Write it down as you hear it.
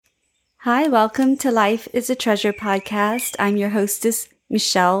Hi, welcome to Life is a Treasure podcast. I'm your hostess,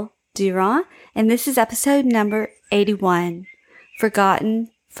 Michelle Durand, and this is episode number 81,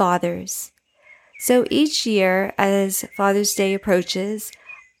 Forgotten Fathers. So each year, as Father's Day approaches,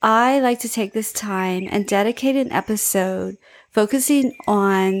 I like to take this time and dedicate an episode focusing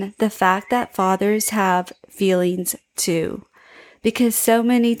on the fact that fathers have feelings too. Because so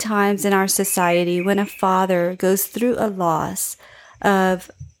many times in our society, when a father goes through a loss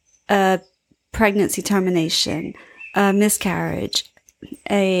of a pregnancy termination, a miscarriage,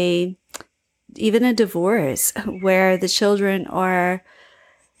 even a divorce where the children are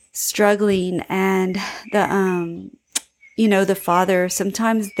struggling and the father,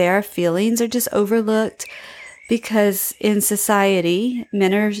 sometimes their feelings are just overlooked because in society,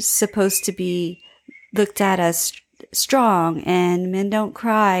 men are supposed to be looked at as strong and men don't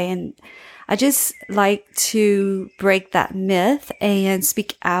cry. And I just like to break that myth and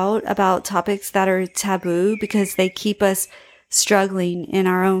speak out about topics that are taboo because they keep us struggling in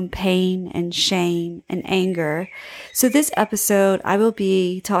our own pain and shame and anger. So this episode, I will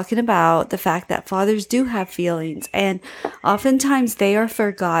be talking about the fact that fathers do have feelings, and oftentimes they are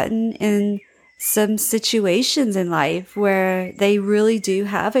forgotten in some situations in life where they really do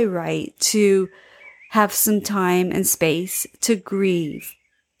have a right to have some time and space to grieve.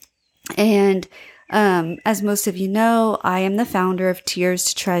 And as most of you know, I am the founder of Tears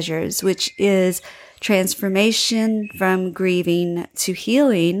to Treasures, which is transformation from grieving to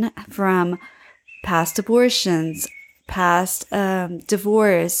healing from past abortions, past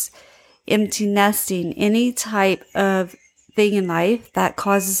divorce, empty nesting, any type of thing in life that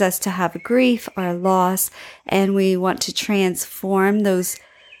causes us to have a grief or a loss. And we want to transform those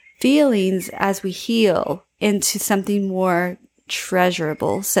feelings as we heal into something more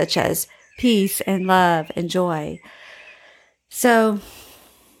treasurable, such as peace and love and joy. So,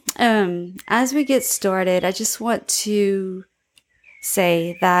 as we get started, I just want to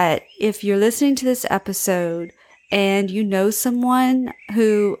say that if you're listening to this episode and you know someone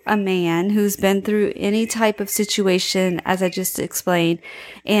a man who's been through any type of situation, as I just explained,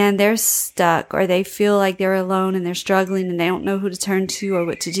 and they're stuck or they feel like they're alone and they're struggling and they don't know who to turn to or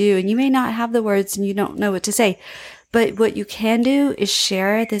what to do, and you may not have the words and you don't know what to say, but what you can do is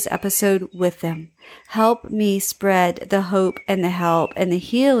share this episode with them. Help me spread the hope and the help and the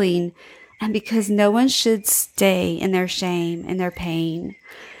healing, and because no one should stay in their shame and their pain.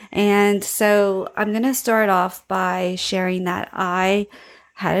 And so I'm going to start off by sharing that I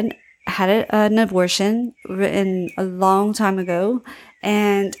had an abortion written a long time ago,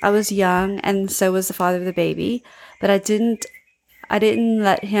 and I was young, and so was the father of the baby, but I didn't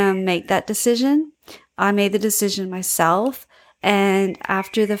let him make that decision. I made the decision myself. And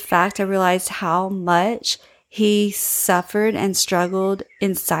after the fact, I realized how much he suffered and struggled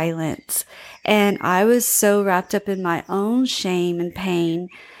in silence. And I was so wrapped up in my own shame and pain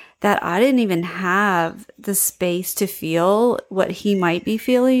that I didn't even have the space to feel what he might be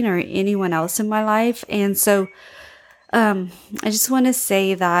feeling or anyone else in my life. And so, I just want to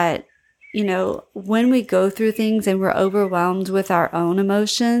say that, when we go through things and we're overwhelmed with our own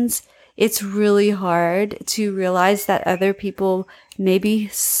emotions, it's really hard to realize that other people may be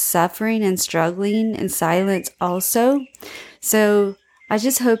suffering and struggling in silence also. So I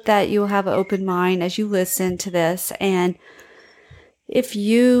just hope that you'll have an open mind as you listen to this. And if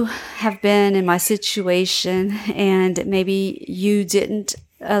you have been in my situation and maybe you didn't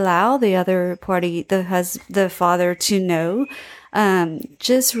allow the other party, the father, to know,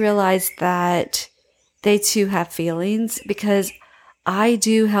 just realize that they too have feelings, because I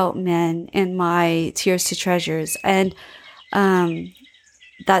do help men in my Tears to Treasures. And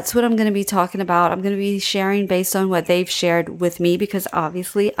that's what I'm going to be talking about. I'm going to be sharing based on what they've shared with me, because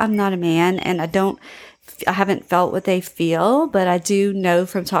obviously I'm not a man and I haven't felt what they feel, but I do know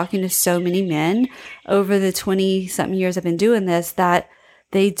from talking to so many men over the 20-something years I've been doing this that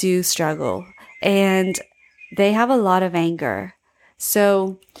they do struggle and they have a lot of anger.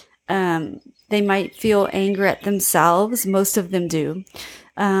 So, they might feel anger at themselves. Most of them do.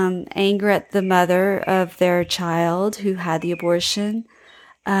 Anger at the mother of their child who had the abortion.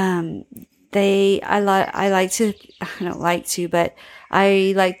 I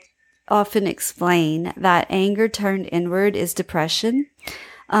often explain that anger turned inward is depression.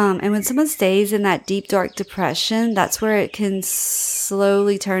 And when someone stays in that deep, dark depression, that's where it can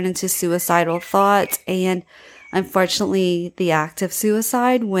slowly turn into suicidal thoughts and, unfortunately, the act of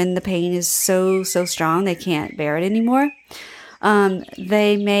suicide when the pain is so strong they can't bear it anymore.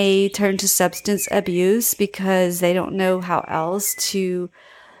 They may turn to substance abuse because they don't know how else to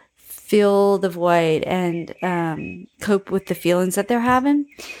fill the void and cope with the feelings that they're having.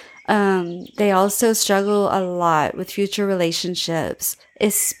 They also struggle a lot with future relationships,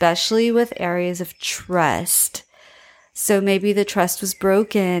 especially with areas of trust. So maybe the trust was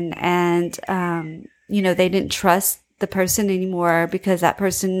broken and, they didn't trust the person anymore because that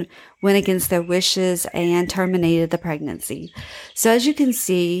person went against their wishes and terminated the pregnancy. So as you can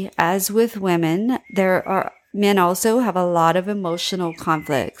see, as with women, men also have a lot of emotional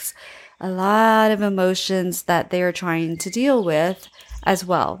conflicts, a lot of emotions that they are trying to deal with as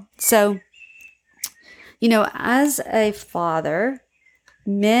well. So, as a father,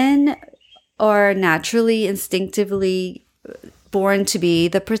 men are naturally, instinctively born to be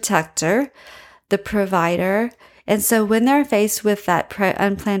the protector, the provider. And so when they're faced with that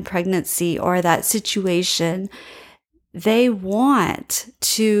unplanned pregnancy or that situation, they want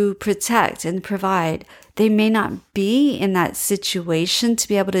to protect and provide. They may not be in that situation to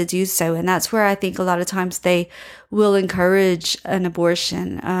be able to do so. And that's where I think a lot of times they will encourage an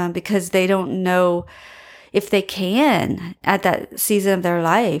abortion because they don't know if they can, at that season of their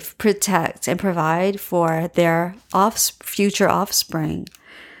life, protect and provide for their future offspring.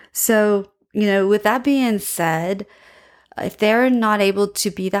 So, with that being said, if they're not able to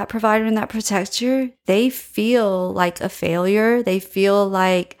be that provider and that protector, they feel like a failure. They feel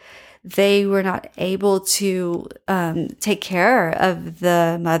like they were not able to take care of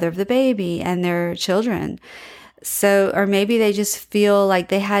the mother of the baby and their children. So, or maybe they just feel like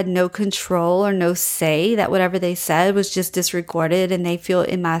they had no control or no say, that whatever they said was just disregarded and they feel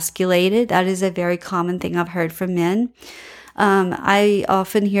emasculated. That is a very common thing I've heard from men. I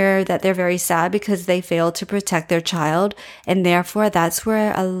often hear that they're very sad because they failed to protect their child, and therefore that's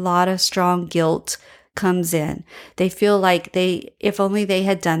where a lot of strong guilt comes in. They feel like if only they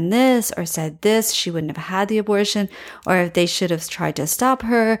had done this or said this, she wouldn't have had the abortion, or if they should have tried to stop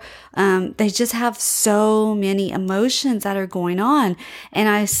her. They just have so many emotions that are going on. And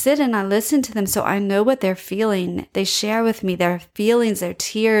I sit and I listen to them, so I know what they're feeling. They share with me their feelings, their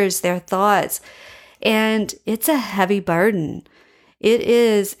tears, their thoughts. And it's a heavy burden. It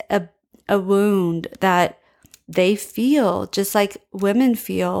is a wound that they feel just like women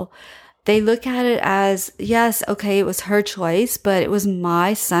feel. They look at it as, yes, okay, it was her choice, but it was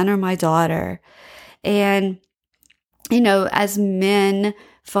my son or my daughter. And, as men,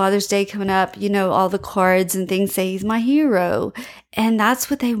 Father's Day coming up, all the cards and things say he's my hero. And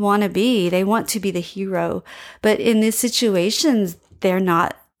that's what they want to be. They want to be the hero. But in these situations, they're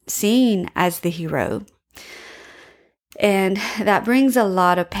not seen as the hero. And that brings a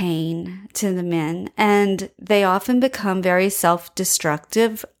lot of pain to the men. And they often become very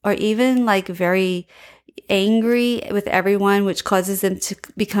self-destructive or even like very angry with everyone, which causes them to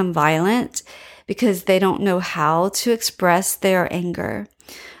become violent because they don't know how to express their anger.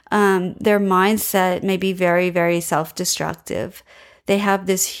 Their mindset may be very, very self-destructive. They have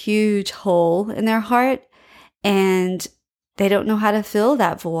this huge hole in their heart and they don't know how to fill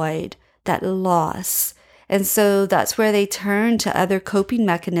that void, that loss. And so that's where they turn to other coping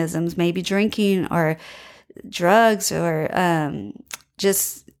mechanisms, maybe drinking or drugs or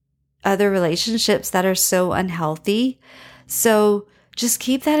just other relationships that are so unhealthy. So just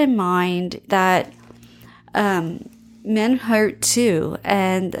keep that in mind that men hurt too,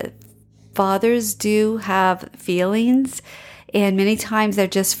 and fathers do have feelings, and many times they're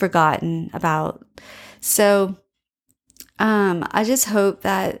just forgotten about. So I just hope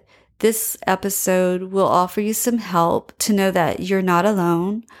that this episode will offer you some help to know that you're not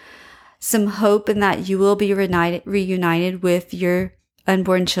alone, some hope in that you will be reunited with your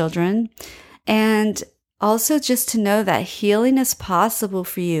unborn children, and also just to know that healing is possible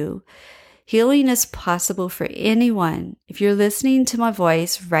for you. Healing is possible for anyone. If you're listening to my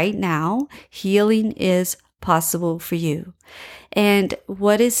voice right now, healing is possible for you. And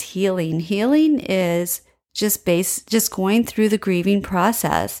what is healing? Healing is just going through the grieving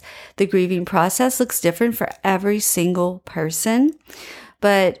process. The grieving process looks different for every single person,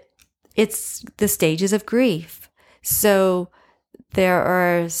 but it's the stages of grief. So there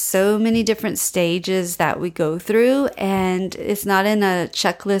are so many different stages that we go through, and it's not in a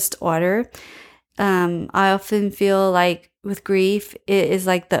checklist order. I often feel like with grief, it is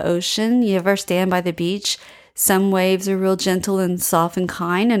like the ocean. You ever stand by the beach? Some waves are real gentle and soft and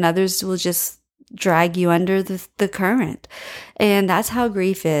kind, and others will just drag you under the current. And that's how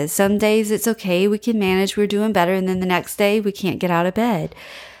grief is. Some days it's okay, we can manage, we're doing better, and then the next day we can't get out of bed.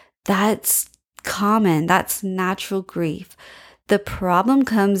 That's common. That's natural grief. The problem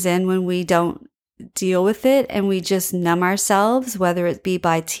comes in when we don't deal with it and we just numb ourselves, whether it be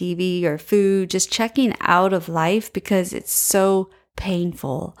by TV or food, just checking out of life because it's so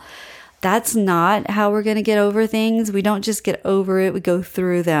painful. That's not how we're going to get over things. We don't just get over it. We go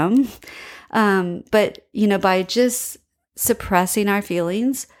through them. But, by just suppressing our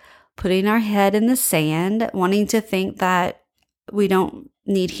feelings, putting our head in the sand, wanting to think that we don't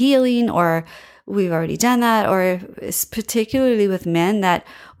need healing or we've already done that, or particularly with men that,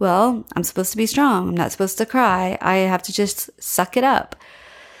 well, I'm supposed to be strong. I'm not supposed to cry. I have to just suck it up.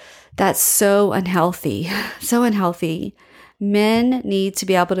 That's so unhealthy. So unhealthy. Men need to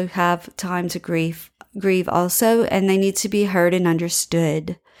be able to have time to grieve also, and they need to be heard and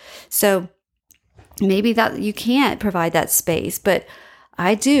understood. So maybe that you can't provide that space, but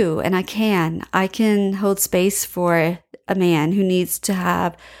I do, and I can. I can hold space for a man who needs to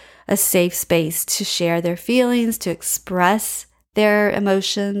have a safe space to share their feelings, to express their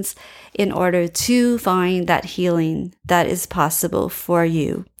emotions in order to find that healing that is possible for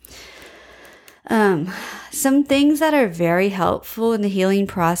you. Some things that are very helpful in the healing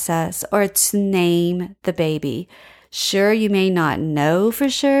process are to name the baby. Sure, you may not know for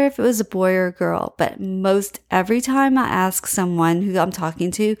sure if it was a boy or a girl, but most every time I ask someone who I'm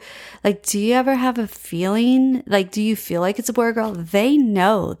talking to, like, do you ever have a feeling? Like, do you feel like it's a boy or girl? They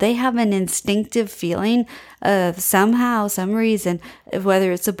know. They have an instinctive feeling of somehow, some reason,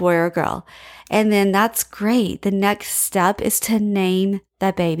 whether it's a boy or a girl. And then that's great. The next step is to name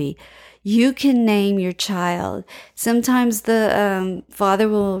that baby. You can name your child. Sometimes the father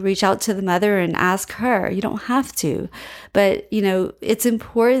will reach out to the mother and ask her. You don't have to. But, it's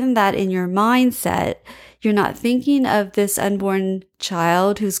important that in your mindset, you're not thinking of this unborn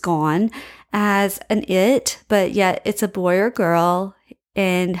child who's gone as an it, but yet it's a boy or girl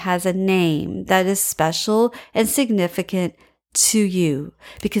and has a name that is special and significant to you,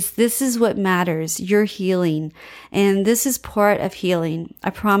 because this is what matters. You're healing, and this is part of healing. I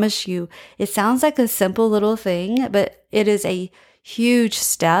promise you, it sounds like a simple little thing, but it is a huge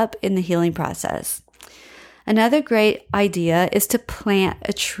step in the healing process. Another great idea is to plant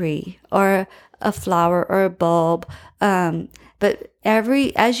a tree or a flower or a bulb. But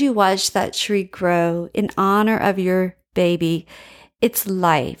as you watch that tree grow in honor of your baby, it's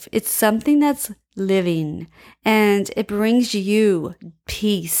life. It's something that's living, and it brings you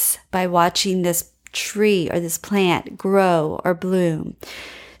peace by watching this tree or this plant grow or bloom.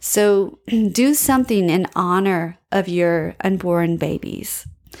 So do something in honor of your unborn babies,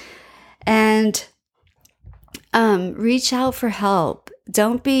 and reach out for help.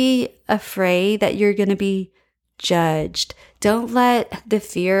 Don't be afraid that you're going to be judged. Don't let the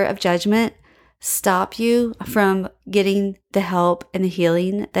fear of judgment stop you from getting the help and the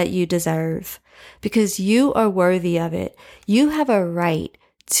healing that you deserve, because you are worthy of it. You have a right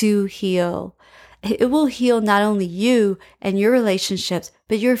to heal. It will heal not only you and your relationships,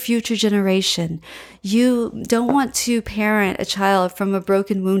 but your future generation. You don't want to parent a child from a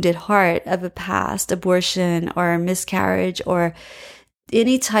broken, wounded heart of a past abortion or miscarriage or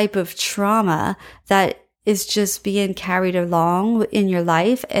any type of trauma that is just being carried along in your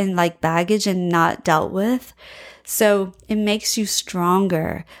life and like baggage and not dealt with. So it makes you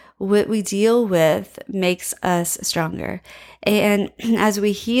stronger. What we deal with makes us stronger. And as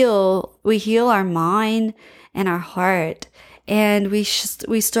we heal our mind and our heart. And we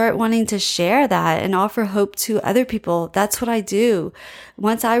start wanting to share that and offer hope to other people. That's what I do.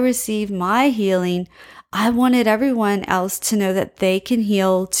 Once I receive my healing, I wanted everyone else to know that they can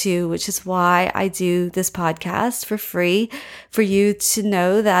heal too, which is why I do this podcast for free, for you to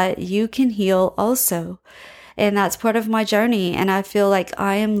know that you can heal also. And that's part of my journey. And I feel like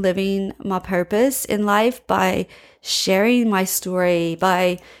I am living my purpose in life by sharing my story,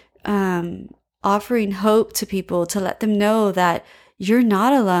 by offering hope to people, to let them know that you're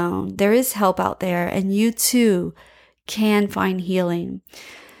not alone. There is help out there, and you too can find healing.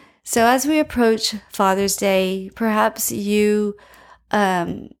 So as we approach Father's Day, perhaps you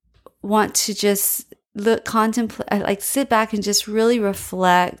want to just sit back and just really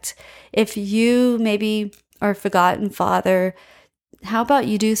reflect. If you maybe are a forgotten father, how about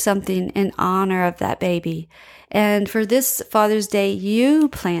you do something in honor of that baby? And for this Father's Day, you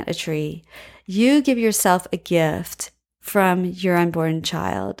plant a tree. You give yourself a gift from your unborn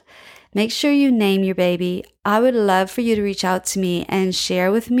child. Make sure you name your baby. I would love for you to reach out to me and share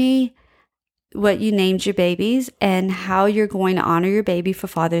with me what you named your babies and how you're going to honor your baby for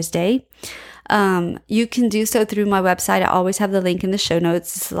Father's Day. You can do so through my website. I always have the link in the show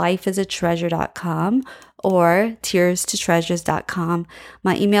notes. It's lifeisatreasure.com or tearstotreasures.com.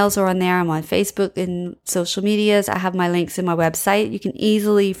 My emails are on there. I'm on Facebook and social medias. I have my links in my website. You can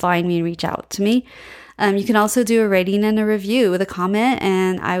easily find me and reach out to me. You can also do a rating and a review with a comment,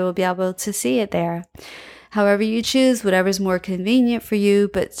 and I will be able to see it there. however you choose, whatever's more convenient for you,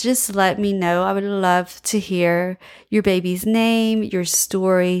 but just let me know. I would love to hear your baby's name, your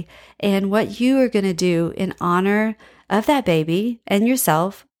story, and what you are going to do in honor of that baby and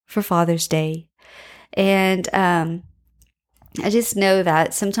yourself for Father's Day. And I just know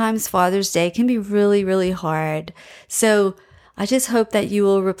that sometimes Father's Day can be really, really hard. So I just hope that you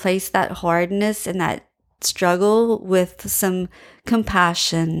will replace that hardness and that struggle with some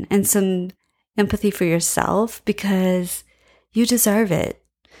compassion and some empathy for yourself, because you deserve it.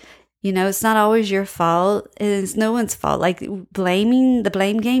 You know, it's not always your fault. It's no one's fault. Like the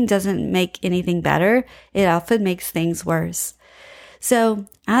blame game doesn't make anything better. It often makes things worse. So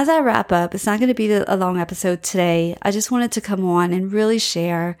as I wrap up, it's not going to be a long episode today. I just wanted to come on and really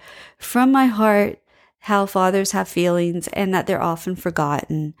share from my heart how fathers have feelings and that they're often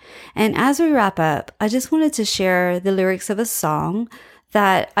forgotten. And as we wrap up, I just wanted to share the lyrics of a song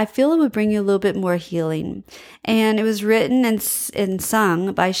that I feel it would bring you a little bit more healing. And it was written and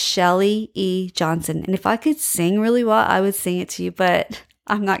sung by Shelly E. Johnson. And if I could sing really well, I would sing it to you, but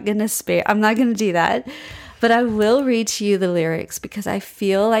I'm not going to do that. But I will read to you the lyrics because I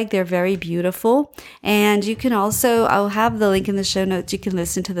feel like they're very beautiful. And you can also, I'll have the link in the show notes. You can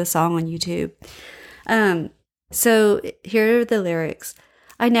listen to the song on YouTube. So here are the lyrics.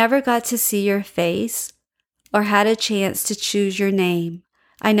 I never got to see your face or had a chance to choose your name.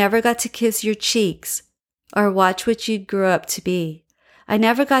 I never got to kiss your cheeks or watch what you'd grow up to be. I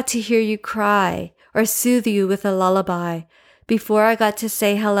never got to hear you cry or soothe you with a lullaby. Before I got to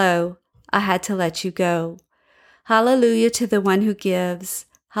say hello, I had to let you go. Hallelujah to the one who gives.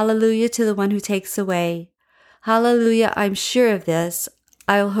 Hallelujah to the one who takes away. Hallelujah, I'm sure of this.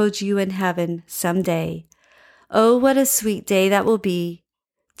 I'll hold you in heaven someday. Oh, what a sweet day that will be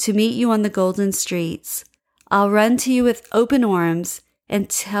to meet you on the golden streets. I'll run to you with open arms and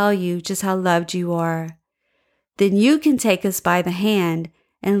tell you just how loved you are. Then you can take us by the hand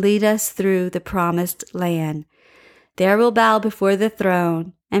and lead us through the promised land. There we'll bow before the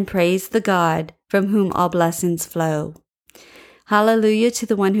throne and praise the God from whom all blessings flow. Hallelujah to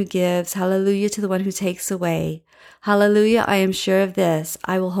the one who gives. Hallelujah to the one who takes away. Hallelujah, I am sure of this.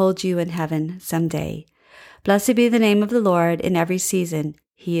 I will hold you in heaven someday. Blessed be the name of the Lord in every season.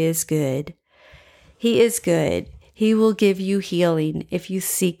 He is good. He is good. He will give you healing if you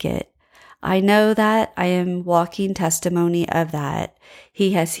seek it. I know that. I am walking testimony of that.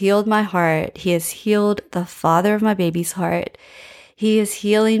 He has healed my heart. He has healed the father of my baby's heart. He is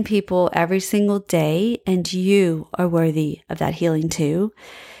healing people every single day, and you are worthy of that healing too.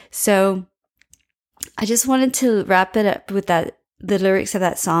 So I just wanted to wrap it up with the lyrics of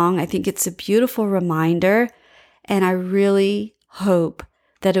that song. I think it's a beautiful reminder, and I really hope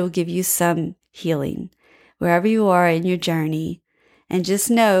that it will give you some healing wherever you are in your journey. And just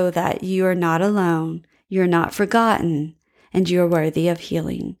know that you are not alone, you're not forgotten, and you are worthy of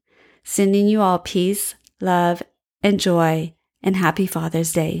healing. Sending you all peace, love, and joy, and happy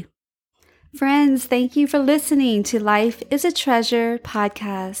Father's Day. Friends, thank you for listening to Life is a Treasure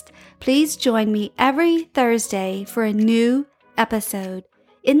podcast. Please join me every Thursday for a new episode.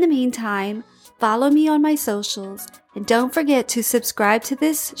 In the meantime, follow me on my socials and don't forget to subscribe to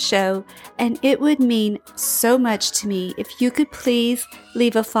this show, and it would mean so much to me if you could please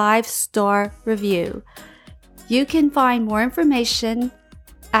leave a 5-star review. You can find more information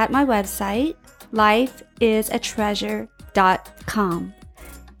at my website, lifeisatreasure.com.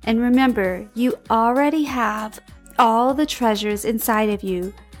 And remember, you already have all the treasures inside of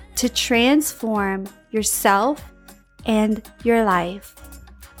you to transform yourself and your life.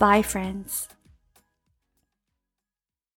 Bye, friends.